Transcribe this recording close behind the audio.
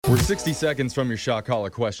We're 60 seconds from your shot caller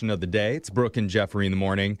question of the day. It's Brooke and Jeffrey in the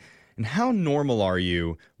morning. And how normal are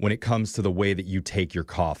you when it comes to the way that you take your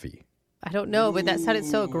coffee? I don't know, but that sounded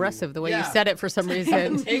so aggressive the way you said it for some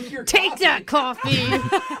reason. Take that coffee.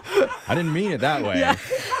 I didn't mean it that way.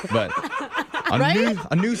 But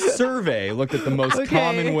a new survey looked at the most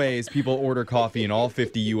common ways people order coffee in all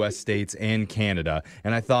 50 U.S. states and Canada.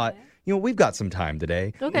 And I thought, we've got some time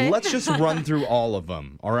today. Okay. Let's just run through all of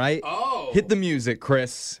them, all right? Oh. Hit the music,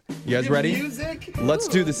 Chris. You guys ready? Music? Let's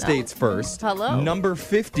do the states first. Hello. Number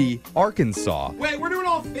 50, Arkansas. Wait, we're doing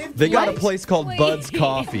all 50? They got a place called Bud's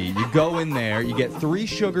Coffee. You go in there, you get 3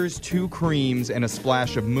 sugars, 2 creams, and a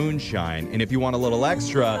splash of moonshine. And if you want a little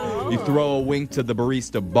extra, you throw a wink to the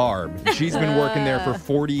barista Barb. She's been working there for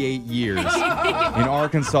 48 years. In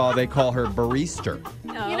Arkansas, they call her barista.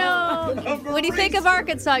 When you think of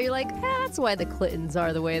Arkansas, you're like, that's why the Clintons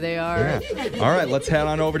are the way they are. Yeah. All right, let's head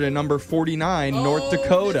on over to number 49, North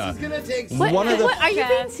Dakota. This is gonna take What? Are you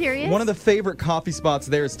being serious? One of the favorite coffee spots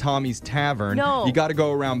there is Tommy's Tavern. No. You got to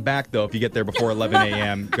go around back, though, if you get there before 11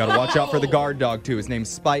 a.m. Got to watch out for the guard dog, too. His name's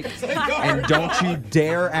Spike. And don't you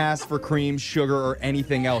dare ask for cream, sugar, or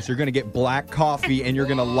anything else. You're going to get black coffee, and you're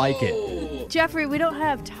going to like it. Jeffrey, we don't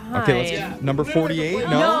have time. Okay, let's number 48.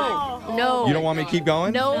 No. You don't want me to keep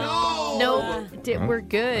going? No. We're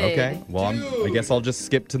good. Okay. Well, I guess I'll just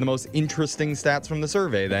skip to the most interesting stats from the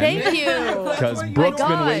survey then. Thank you. Because Brooke's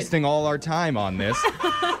been wasting all our time on this.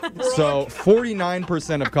 So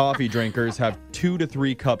 49% of coffee drinkers have 2 to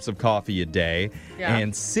 3 cups of coffee a day,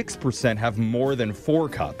 and 6% have more than 4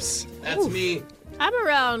 cups. That's me. I'm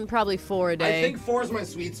around probably 4 a day. I think 4 is my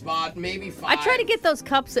sweet spot, maybe 5. I try to get those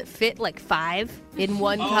cups that fit like 5 in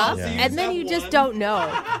one cup, so you and then you just don't know.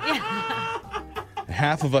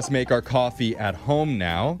 Half of us make our coffee at home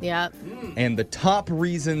now. Yeah. And the top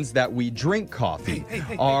reasons that we drink coffee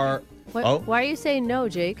are... What? Why are you saying no,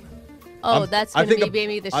 Jake? Oh, that's going to be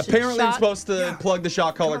maybe the apparently shot? I'm supposed to plug the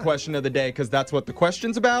shot caller question of the day because that's what the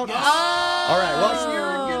question's about. Yes. All right,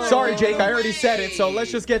 well, sorry, Jake, I already said it, so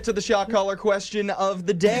let's just get to the shot caller question of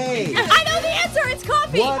the day. I know the answer. It's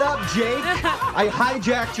coffee. What up, Jake? I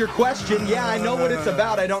hijacked your question. Yeah, I know what it's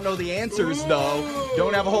about. I don't know the answers, though.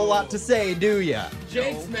 Don't have a whole lot to say, do ya?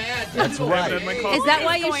 Jake's mad. That's right. Is that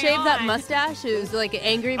why you shaved that mustache? It was like an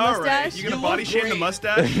angry mustache? All right, you gonna body shame the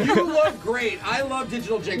mustache? You look great. I love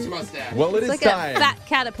Digital Jake's mustache. Well, it is It's like time. a fat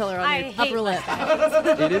caterpillar on your upper lip.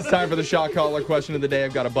 It is time for the shot caller question of the day.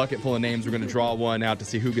 I've got a bucket full of names. We're going to draw one out to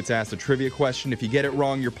see who gets asked a trivia question. If you get it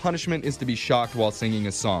wrong, your punishment is to be shocked while singing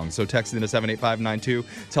a song. So text it into 78592.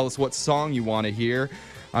 Tell us what song you want to hear.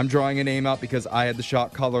 I'm drawing a name out because I had the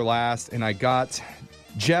shot caller last, and I got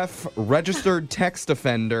Jeff, registered text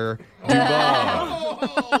offender, Duval.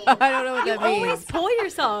 I don't know what that means. Always pull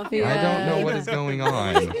yourself. I don't know what is going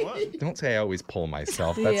on. Don't say I always pull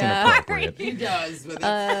myself. That's inappropriate. He does, but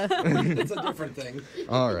it's a different thing.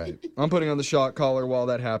 All right. I'm putting on the shot caller while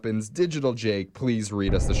that happens. Digital Jake, please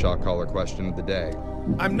read us the shot caller question of the day.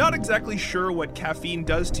 I'm not exactly sure what caffeine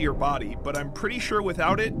does to your body, but I'm pretty sure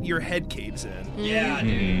without it, your head caves in. Yeah,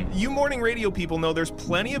 dude. You morning radio people know there's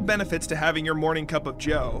plenty of benefits to having your morning cup of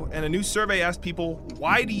joe, and a new survey asked people,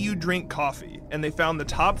 why do you drink coffee? And they found the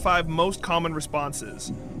top 5 most common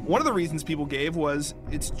responses. One of the reasons people gave was,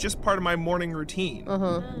 it's just part of my morning routine.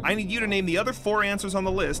 I need you to name the other 4 answers on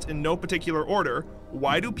the list in no particular order.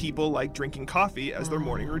 Why do people like drinking coffee as their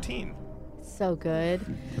morning routine? So good.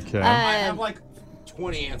 Okay. I have like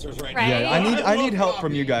 20 answers right now. Yeah, I need help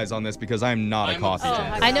from you guys on this because I'm not a coffee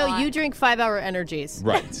drinker. I know you drink 5-hour energies.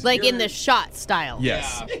 Right. Like in the shot style.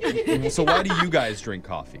 Yes. So why do you guys drink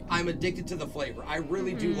coffee? I'm addicted to the flavor. I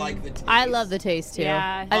really do like the taste. I love the taste too.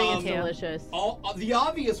 Yeah, I think it's me too. delicious. The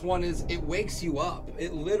obvious one is it wakes you up.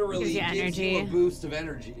 It literally Gives you gives you a energy. boost of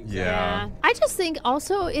energy. Yeah. I just think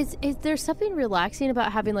also is there's something relaxing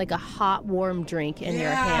about having like a hot warm drink in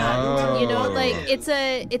your hand. Oh. You know, like it's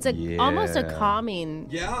a almost a Yeah. calming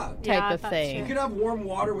Yeah. type of that's thing. You could have warm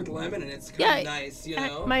water with lemon and it's kind of nice, you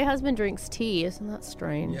know? My husband drinks tea. Isn't that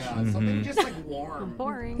strange? Yeah, something just like warm.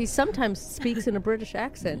 Boring. He sometimes speaks in a British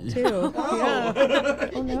accent too. Yeah.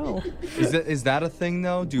 Oh no. Is that a thing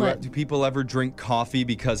though? Do What? people ever drink coffee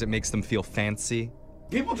because it makes them feel fancy?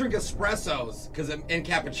 People drink espressos and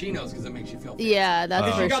cappuccinos because it makes you feel fancy. Yeah, that's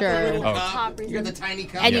You for got the sure. little Oh. cup, you got the tiny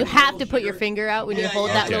cup. And you with have little to put your sugar. finger out when you Yeah, hold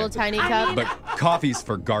yeah. that Okay. little tiny cup. But coffee's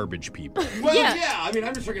for garbage people. Well, Yeah. yeah. I mean,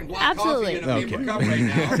 I'm just drinking black Absolutely. coffee in a paper Okay. cup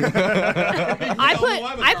right now.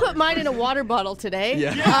 I put mine in a water bottle today.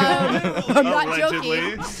 Yeah. I'm not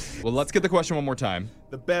Allegedly. joking. Well, let's get the question one more time.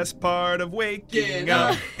 The best part of waking Yeah.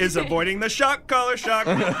 up is avoiding the shock collar shock.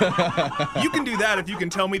 You can do that if you can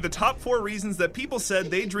tell me the top 4 reasons that people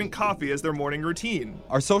said they drink coffee as their morning routine.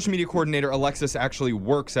 Our social media coordinator, Alexis, actually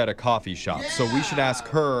works at a coffee shop, so we should ask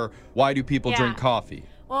her, why do people drink coffee?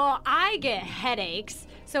 Well, I get headaches.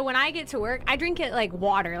 So when I get to work, I drink it like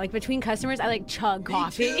water. Like between customers, I like chug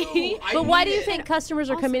coffee. Too. I But why do need you it. think customers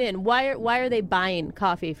are coming in? Why are they buying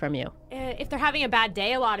coffee from you? If they're having a bad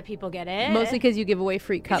day, a lot of people get it. Mostly because you give away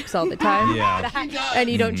free cups all the time. Yeah. He does. And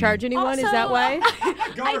you don't charge anyone. Is that Also- why?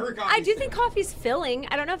 Go to her coffee I do stand. think coffee's filling.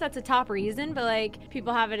 I don't know if that's a top reason, but like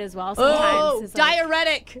people have it as well sometimes. Oh, It's like-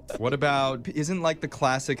 diuretic. What about, isn't like the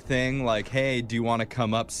classic thing like, hey, do you want to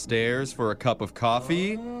come upstairs for a cup of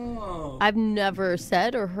coffee? Oh. I've never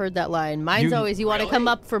said or heard that line. Mine's You- always, you want to Really? come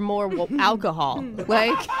up for more alcohol.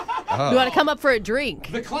 Like, Oh. you want to come up for a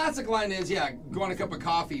drink. The classic line is, go on a cup of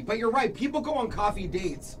coffee. But you're right, people go on coffee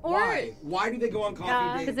dates. Why? Why do they go on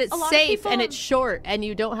coffee dates? Because it's A lot of safe people- and it's short and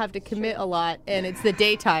you don't have to commit a lot and it's the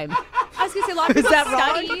daytime. I was gonna say a lot of Is people that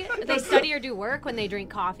study. They study or do work when they drink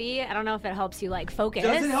coffee. I don't know if it helps you like focus.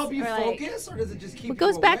 Does it help you or, like- focus, or does it just keep It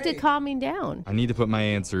goes you back to awake? calming down. I need to put my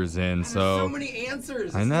answers in, There's so so many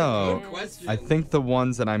answers. I know. Good question. I think the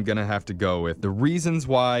ones that I'm going to have to go with, the reasons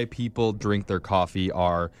why people drink their coffee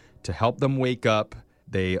are to help them wake up,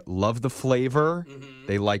 they love the flavor,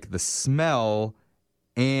 they like the smell,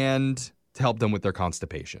 and to help them with their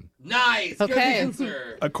constipation. Nice. Good Okay.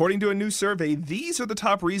 answer. According to a new survey, these are the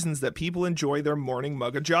top reasons that people enjoy their morning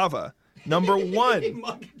mug of Java. Number 1,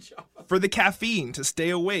 Mug job. for the caffeine to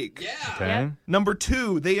stay awake. Yeah. Okay? Number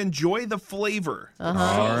 2, they enjoy the flavor. All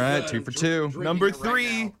right, Good. 2 for 2. Drinking Number it right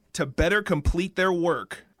 3, now. to better complete their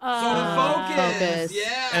work. So to focus. Focus.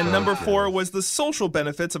 Yeah. And number 4 was the social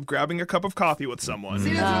benefits of grabbing a cup of coffee with someone.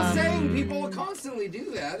 See, that's what I'm saying. People constantly do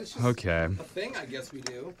that. It's just Okay. a thing I guess we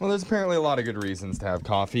do. Well, there's apparently a lot of good reasons to have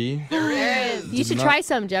coffee. There is. You should not- try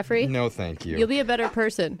some, Jeffrey. No, thank you. You'll be a better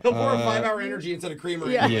person. He'll pour a 5-hour energy instead of creamer.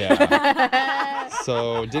 in. Yeah.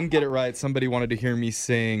 So, didn't get it right. Somebody wanted to hear me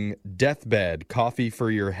sing Deathbed, Coffee for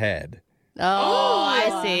Your Head. Oh, I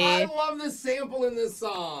I see. love this sample in this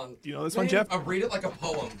song. Do you know this one, Jeff? I'll read it like a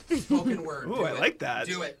poem. Spoken word. Ooh, Do I it. like that.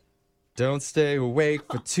 Do it. Don't stay awake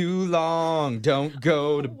for too long. Don't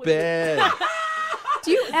go to bed.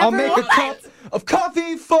 Do you I'll ever? make a cup of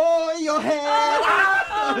coffee for your head.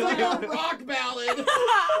 It's like a rock ballad.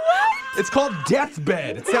 It's called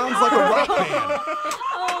Deathbed. It sounds like a rock band.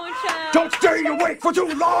 Oh, child. Don't stay awake for too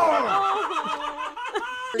long.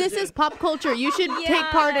 This is pop culture. You should take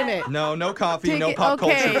part in it. No, no coffee, Take no it- pop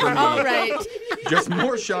okay. culture for me. All right. Just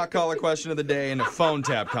more shot collar question of the day and a phone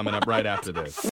tap coming up right after this.